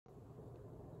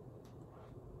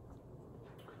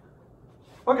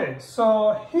Okay,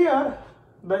 so here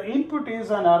the input is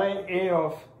an array A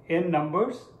of n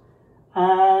numbers,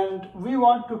 and we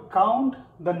want to count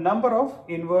the number of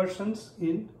inversions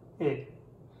in A.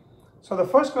 So the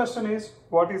first question is,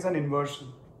 what is an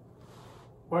inversion?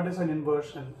 What is an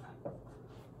inversion?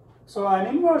 So an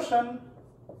inversion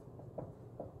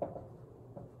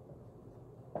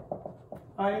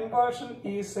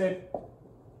is a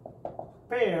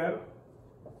pair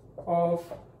of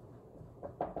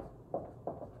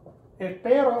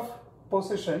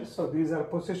positions. So these are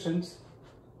positions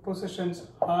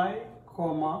I,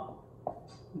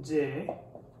 j,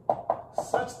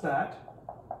 such that,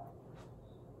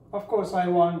 of course, I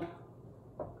want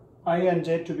I and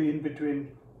j to be in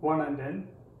between 1 and n,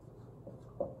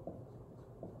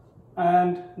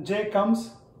 and j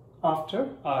comes after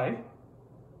I,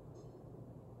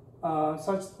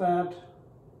 such that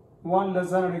 1 less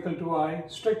than or equal to I,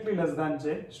 strictly less than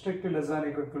j, strictly less than or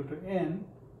equal to n,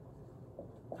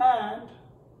 and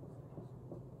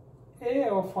A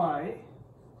of I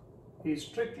is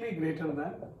strictly greater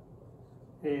than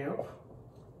A of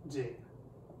j.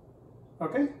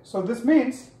 Okay, so this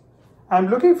means I'm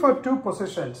looking for two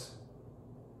positions,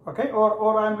 okay,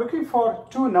 or I'm looking for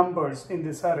two numbers in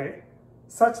this array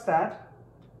such that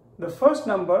the first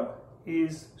number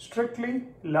is strictly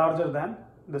larger than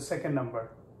the second number,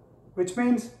 which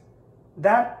means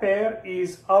that pair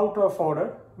is out of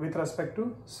order with respect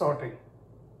to sorting.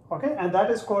 Okay, and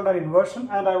that is called an inversion,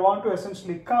 and I want to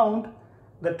essentially count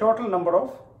the total number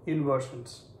of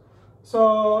inversions.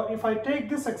 So if I take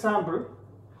this example,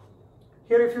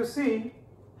 here if you see,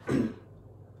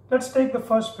 let's take the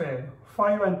first pair,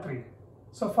 5 and 3.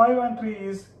 So 5 and 3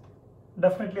 is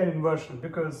definitely an inversion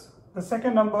because the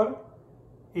second number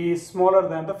is smaller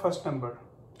than the first number.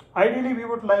 Ideally, we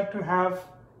would like to have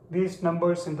these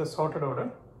numbers in the sorted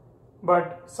order,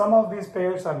 but some of these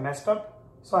pairs are messed up.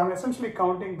 So I'm essentially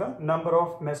counting the number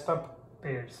of messed up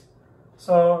pairs.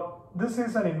 So this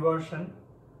is an inversion.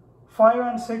 5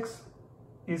 and 6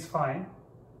 is fine,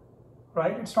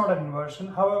 right? It's not an inversion.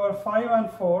 However, 5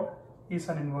 and 4 is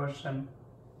an inversion.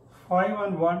 5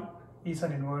 and 1 is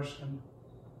an inversion.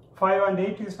 5 and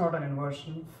 8 is not an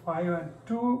inversion. 5 and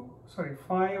 2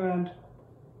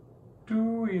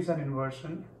 is an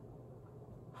inversion.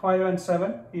 5 and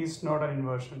 7 is not an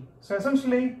inversion. So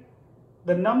essentially,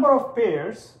 the number of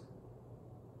pairs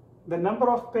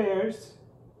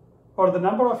or the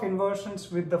number of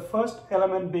inversions with the first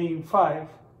element being 5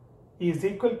 is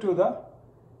equal to the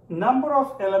number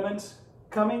of elements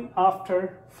coming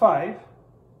after 5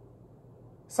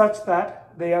 such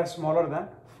that they are smaller than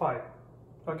 5.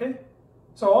 Okay,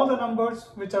 so all the numbers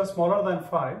which are smaller than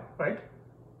 5, right,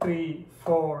 3,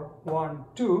 4, 1,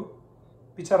 2,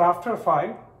 which are after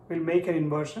 5 will make an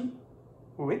inversion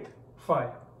with 5.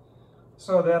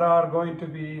 So there are going to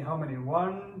be how many?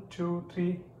 1, 2,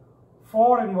 3,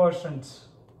 4 inversions.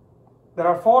 There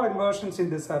are 4 inversions in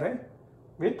this array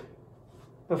with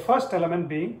the first element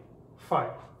being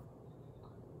 5.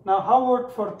 Now how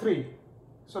about for 3?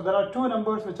 So there are two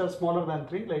numbers which are smaller than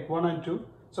 3, like 1 and 2.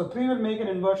 So 3 will make an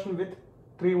inversion with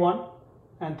 3, 1,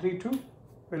 and 3, 2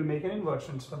 will make an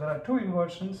inversion. So there are two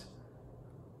inversions.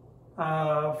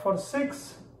 For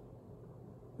 6,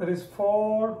 there is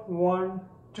 4, 1,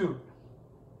 2.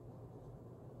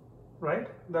 Right?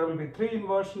 There will be 3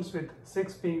 inversions with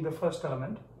 6 being the first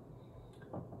element.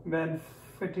 When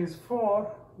it is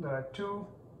 4, there are 2.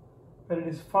 When it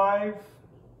is 5,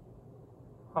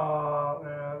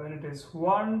 when it is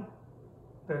 1,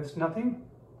 there is nothing.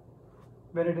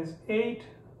 When it is 8,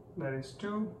 there is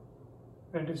 2.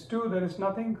 When it is 2, there is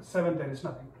nothing. 7, there is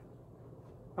nothing.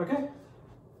 Okay?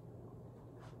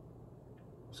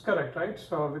 It's correct, right?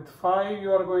 So with 5,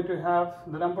 you are going to have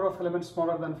the number of elements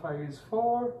smaller than 5 is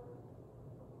 4.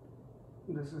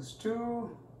 This is 2.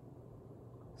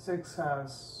 6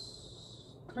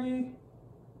 has 3.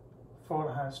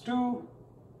 4 has 2.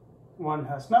 1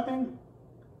 has nothing.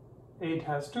 8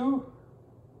 has 2.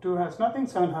 2 has nothing.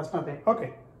 7 has nothing.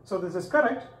 Okay, so this is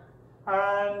correct.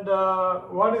 And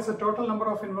what is the total number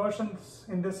of inversions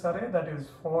in this array? That is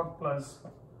 4 plus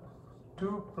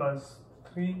 2 plus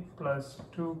 3 plus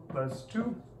 2 plus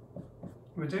 2,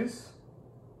 which is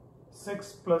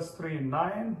 6 plus 3,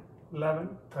 9,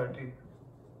 11, 13.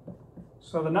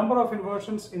 So the number of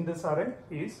inversions in this array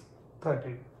is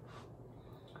 13.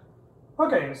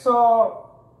 Okay, so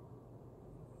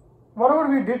whatever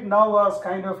we did now was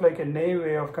kind of like a naive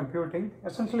way of computing.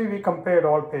 Essentially, we compared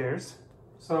all pairs.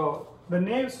 So the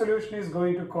naive solution is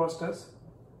going to cost us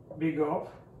big of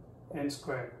n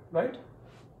squared, right?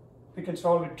 We can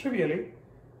solve it trivially,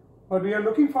 but we are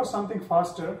looking for something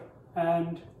faster,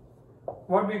 and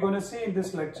what we're going to see in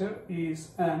this lecture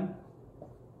is an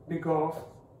big O of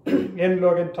n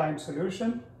log n time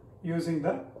solution using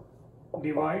the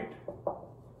divide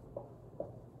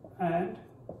and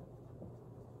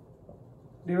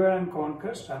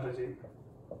conquer strategy.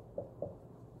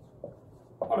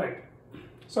 Alright,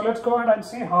 so let's go ahead and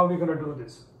see how we're going to do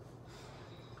this.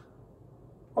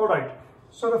 Alright,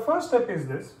 so the first step is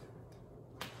this.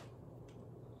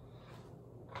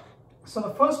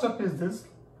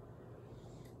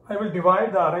 I will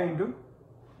divide the array into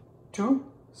two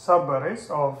sub-arrays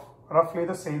of roughly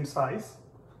the same size.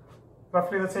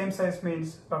 Roughly the same size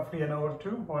means roughly n over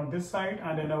 2 on this side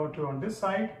and n over 2 on this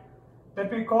side.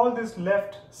 Let me call this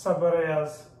left sub-array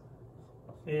as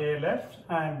A left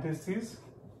and this is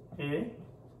A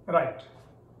right.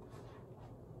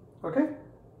 Okay?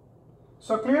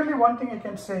 So clearly one thing I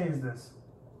can say is this.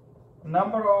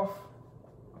 Number of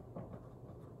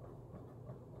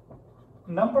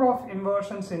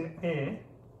inversions in A,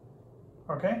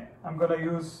 okay, I'm going to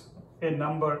use a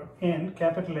number n,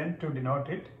 capital N, to denote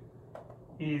it,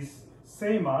 is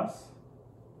same as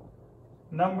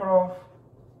number of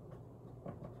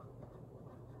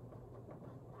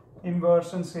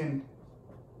inversions in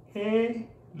A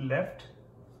left,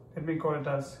 let me call it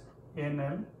as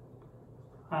NL,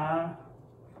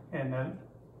 NL,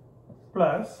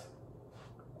 plus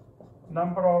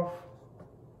number of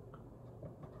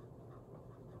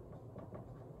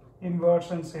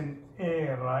inversions in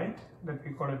A right, let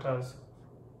me call it as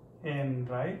N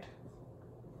right,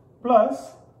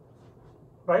 plus,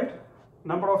 right,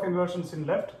 number of inversions in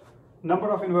left, number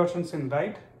of inversions in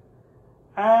right,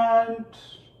 and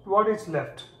what is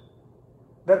left?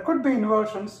 There could be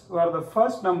inversions where the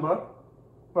first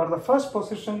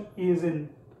position is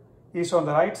on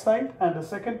the right side and the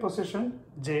second position,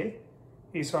 J,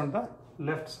 is on the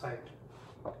left side.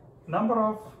 Number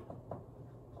of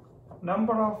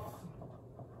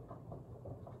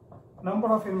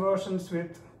inversions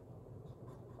with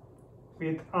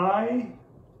I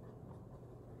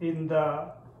in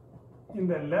the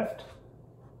left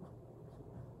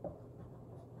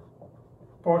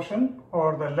portion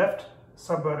or the left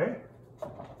subarray,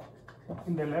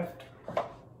 in the left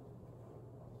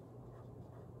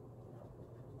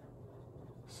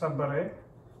subarray,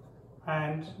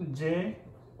 and J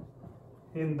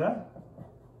in the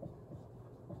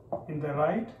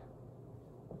right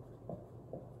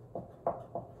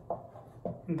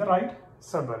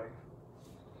subarray.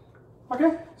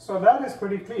 Okay, so that is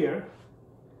pretty clear.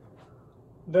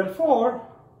 Therefore,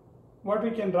 what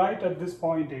we can write at this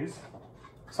point is,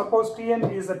 suppose Tn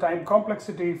is the time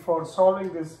complexity for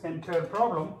solving this entire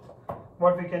problem.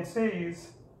 What we can say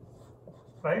is,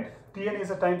 right, Tn is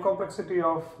the time complexity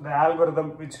of the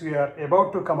algorithm which we are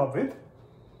about to come up with.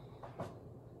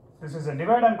 This is a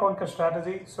divide and conquer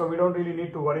strategy, so we don't really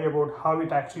need to worry about how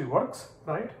it actually works,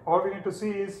 right? All we need to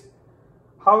see is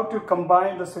how to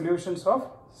combine the solutions of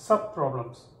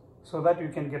sub-problems so that you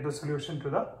can get the solution to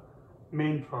the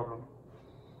main problem.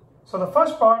 So the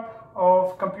first part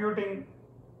of computing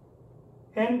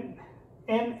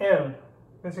NL,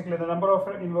 basically the number of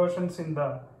inversions in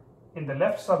the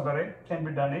left subarray, can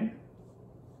be done in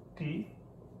T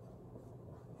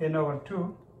n over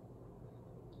 2.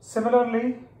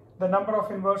 Similarly, the number of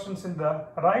inversions in the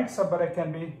right subarray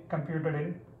can be computed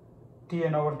in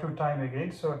Tn over 2 time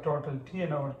again, so total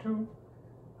Tn over 2.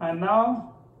 And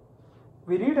now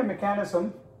we need a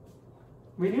mechanism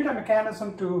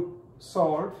to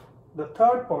solve the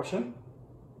third portion,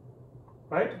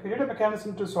 right? We need a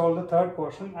mechanism to solve the third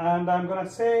portion, and I'm going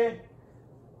to say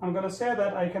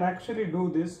that I can actually do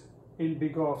this in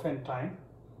big O of n time.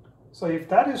 So if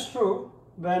that is true,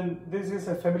 then this is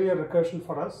a familiar recursion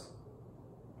for us,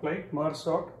 like merge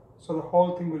sort. So the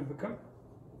whole thing will become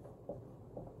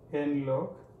n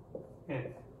log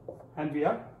n, and we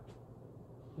are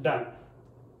done,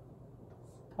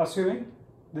 assuming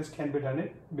this can be done in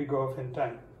big O of n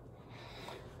time.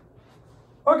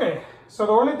 Okay, so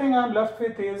the only thing I'm left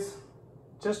with is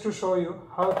just to show you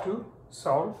how to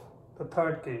solve the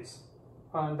third case,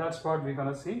 and that's what we're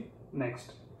going to see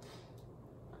next.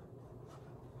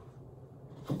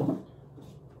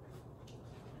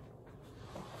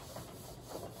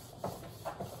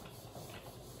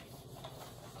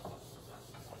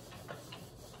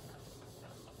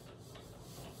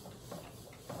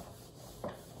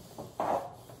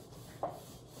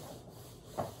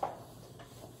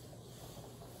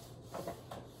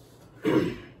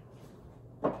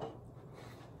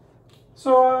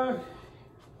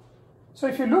 So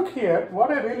if you look here,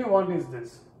 what I really want is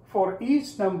this. For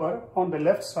each number on the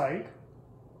left side,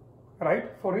 right?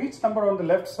 For each number on the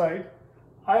left side,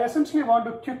 I essentially want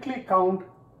to quickly count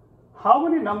how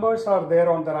many numbers are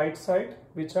there on the right side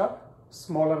which are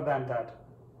smaller than that,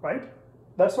 right?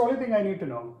 That's the only thing I need to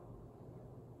know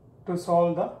to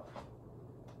solve the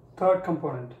third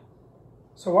component.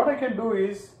 So what I can do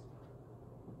is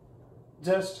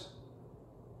this.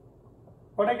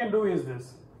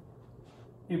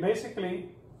 You basically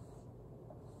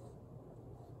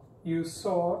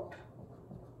sort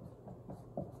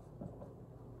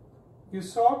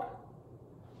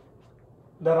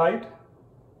the right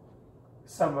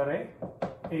subarray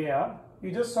AR.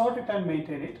 You just sort it and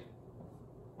maintain it,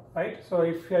 right? So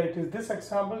if it is this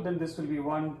example, then this will be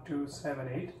 1, 2, 7,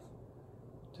 8.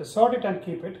 Just sort it and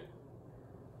keep it.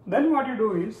 Then what you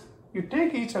do is you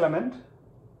take each element,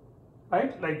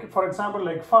 right? Like for example,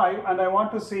 like 5, and I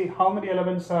want to see how many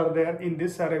elements are there in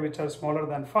this array which are smaller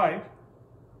than 5.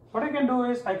 What I can do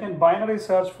is I can binary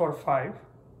search for 5,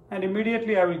 and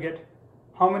immediately I will get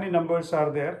how many numbers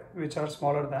are there which are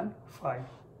smaller than 5,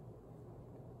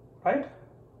 right?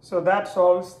 So that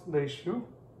solves the issue,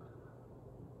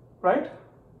 right?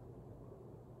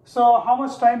 So how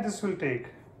much time this will take?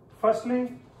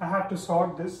 Firstly, I have to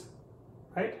sort this,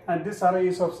 right? And this array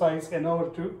is of size n over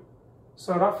 2.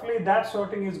 So roughly that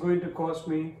sorting is going to cost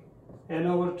me n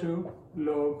over 2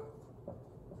 log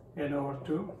n over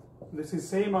 2. This is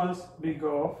same as big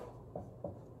of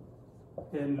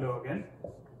n log n,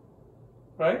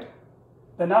 right?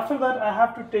 Then after that I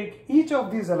have to take each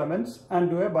of these elements and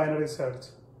do a binary search.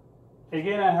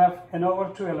 Again I have n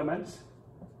over 2 elements,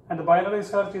 and the binary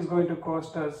search is going to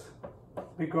cost us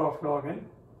big of log n.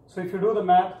 So if you do the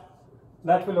math,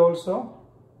 that will also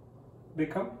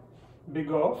become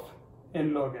big of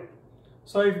n log n.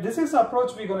 So if this is the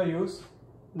approach we're going to use,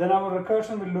 then our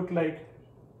recursion will look like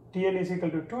Tn is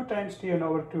equal to 2 times Tn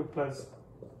over 2 plus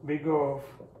big of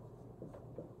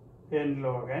n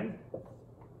log n.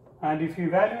 And if you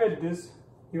evaluate this,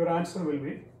 your answer will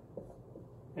be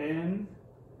n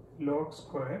log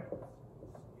square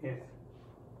n.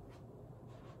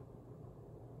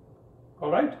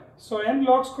 Alright, so n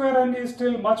log square n is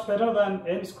still much better than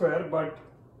n square, but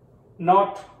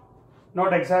not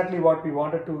exactly what we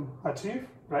wanted to achieve,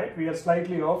 right? We are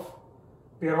slightly off.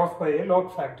 We are off by a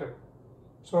log factor.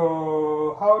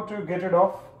 So how to get rid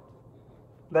of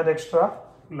that extra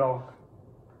log?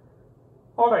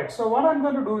 Alright, so what I'm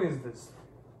going to do is this.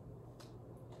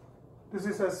 This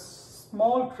is a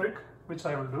small trick which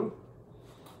I will do.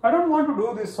 I don't want to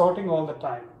do this sorting all the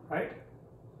time, right?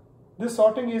 This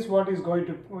sorting is what is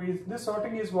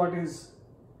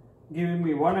giving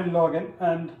me 1 n log n,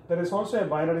 and there is also a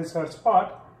binary search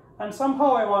part, and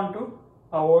somehow I want to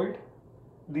avoid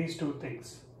these two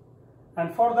things.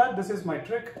 And for that, this is my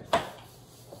trick.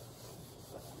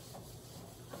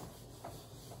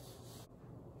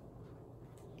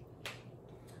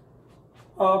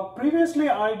 Previously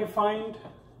I defined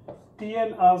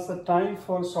Tn as the time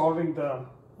for solving the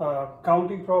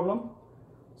counting problem.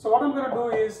 So what I'm going to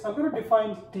do is I'm going to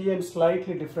define Tn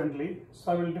slightly differently.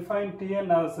 So I will define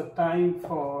Tn as the time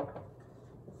for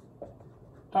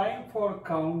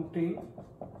counting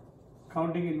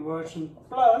inversion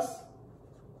plus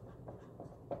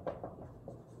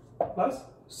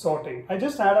sorting. I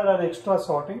just added an extra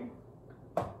sorting.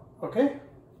 Okay.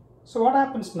 So what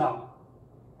happens now?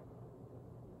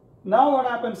 Now what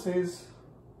happens is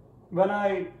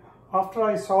after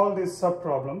I solve these sub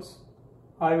problems,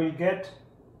 I will get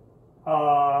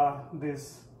I'll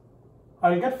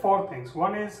get 4 things.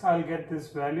 One is I'll get these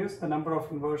values, the number of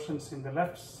inversions in the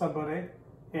left subarray,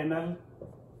 NL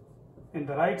in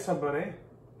the right subarray,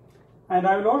 and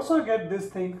I will also get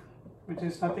this thing which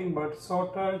is nothing but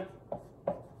sorted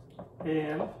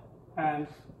AL and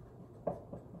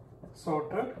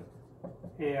sorted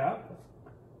AR,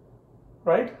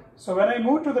 right? So when I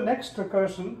move to the next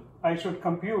recursion, I should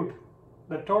compute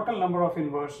the total number of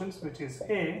inversions, which is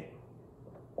A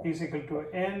is equal to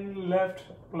n left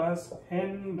plus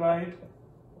n right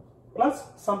plus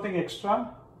something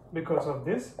extra because of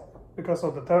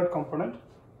the third component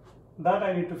that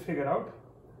I need to figure out.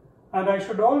 And I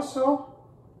should also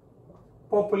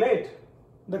populate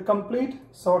the complete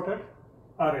sorted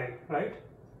array, right?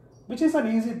 Which is an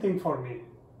easy thing for me,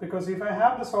 because if I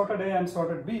have the sorted A and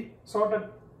sorted B,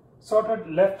 sorted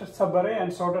left subarray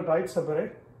and sorted right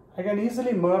subarray, I can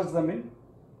easily merge them in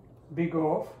big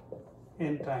O of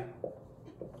n time.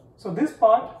 So this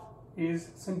part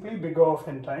is simply big O of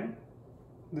n time.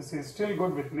 This is still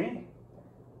good with me.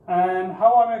 And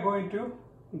how am I going to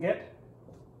get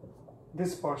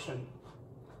this portion?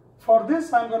 For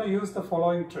this, I'm going to use the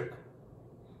following trick.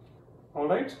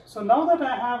 Alright, so now that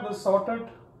I have the sorted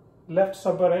left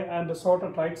subarray and the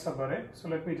sorted right subarray, so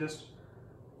let me just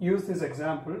use this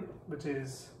example, which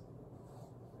is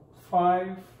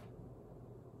 5,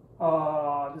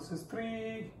 this is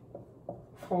 3,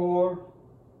 4,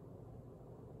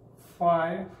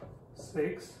 5,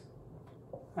 6,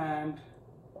 and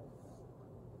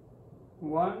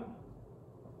 1,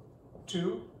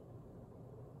 2,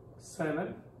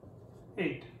 7,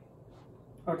 8.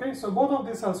 Okay, so both of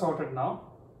these are sorted now.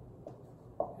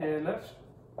 A left,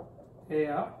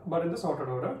 AR, but in the sorted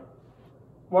order.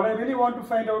 What I really want to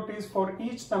find out is for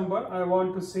each number, I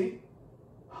want to see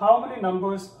how many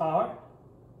numbers are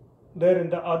there in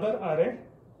the other array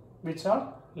which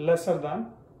are lesser than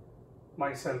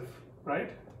myself,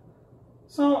 right?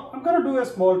 So I'm going to do a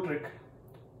small trick.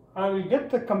 I will get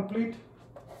the complete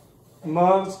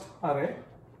merged array,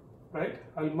 right?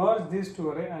 I'll merge these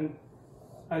two arrays and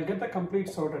I'll get the complete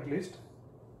sorted list,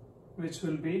 which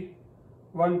will be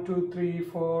 1, 2, 3,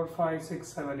 4, 5, 6,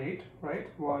 7, 8,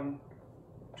 right? 1,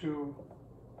 2,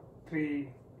 3,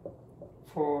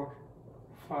 4,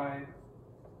 5,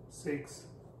 6,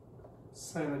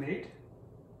 7, 8.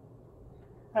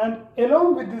 And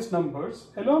along with these numbers,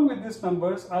 I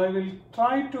will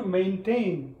try to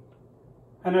maintain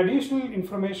an additional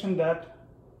information that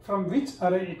from which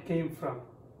array it came from.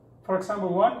 For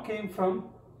example, 1 came from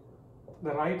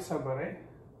the right subarray,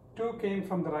 2 came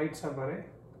from the right subarray,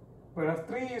 whereas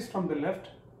 3 is from the left,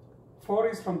 4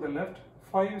 is from the left,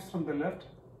 5 is from the left,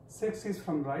 6 is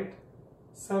from right,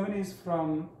 6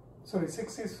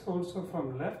 is also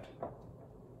from left,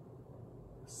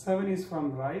 7 is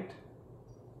from right,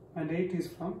 and 8 is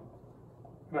from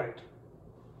right.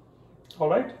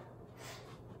 Alright?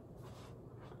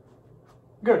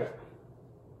 Good.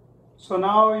 So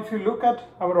now if you look at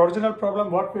our original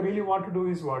problem, what we really want to do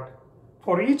is what?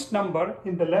 For each number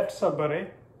in the left subarray,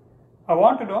 I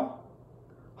want to know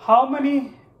how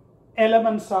many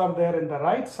elements are there in the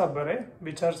right subarray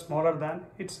which are smaller than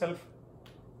itself.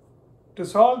 To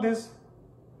solve this,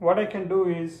 what I can do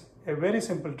is a very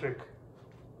simple trick.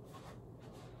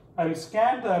 I will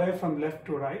scan the array from left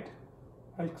to right.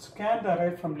 And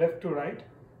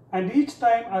each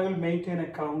time I will maintain a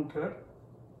counter.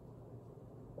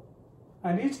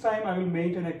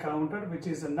 Which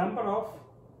is the number of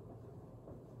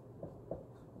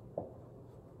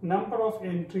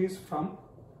entries from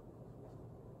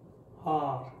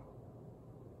R.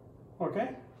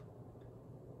 Okay?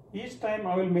 Each time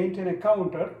I will maintain a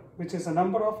counter which is a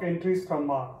number of entries from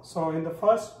R. So in the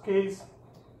first case,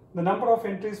 the number of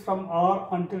entries from R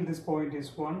until this point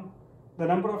is 1. The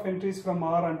number of entries from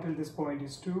R until this point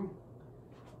is 2.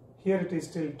 Here it is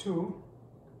still 2.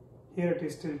 Here it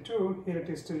is still 2. Here it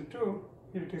is still 2.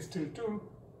 Here it is still 2.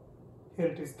 Here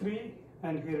it is 3.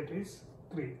 And here it is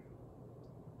 3.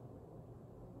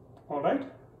 Alright?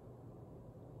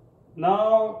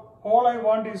 Now all I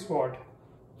want is what?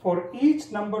 For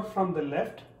each number from the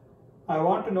left, I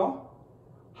want to know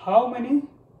how many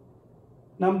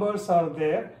numbers are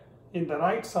there in the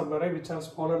right subarray which are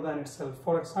smaller than itself.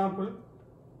 For example,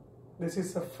 this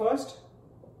is the first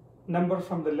number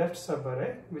from the left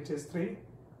subarray, which is 3.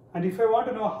 And if I want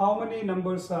to know how many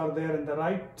numbers are there in the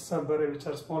right subarray which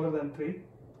are smaller than 3,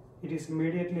 it is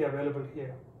immediately available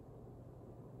here.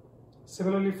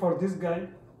 Similarly, for this guy,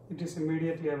 it is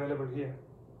immediately available here.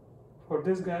 For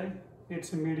this guy,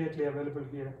 it's immediately available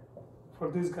here. For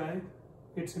this guy,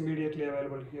 it's immediately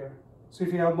available here. So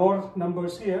if you have more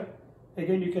numbers here,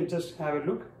 again you can just have a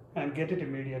look and get it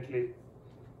immediately,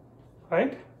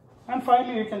 right? And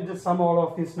finally you can just sum all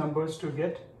of these numbers to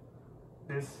get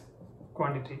this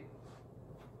quantity.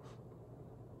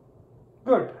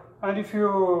 Good. And if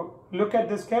you look at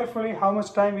this carefully, how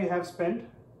much time we have spent,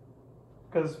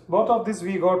 because both of this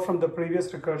we got from the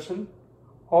previous recursion.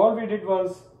 All we did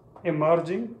was a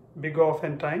merging big O of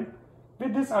n time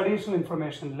with this additional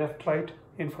information, left right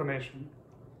information.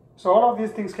 So all of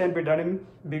these things can be done in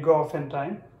big O of n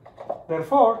time.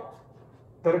 Therefore,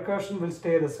 the recursion will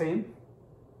stay the same,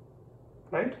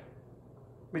 right?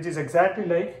 Which is exactly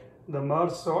like the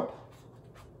merge sort.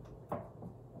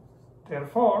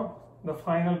 Therefore, the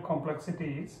final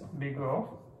complexity is big O of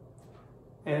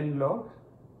n log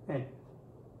n.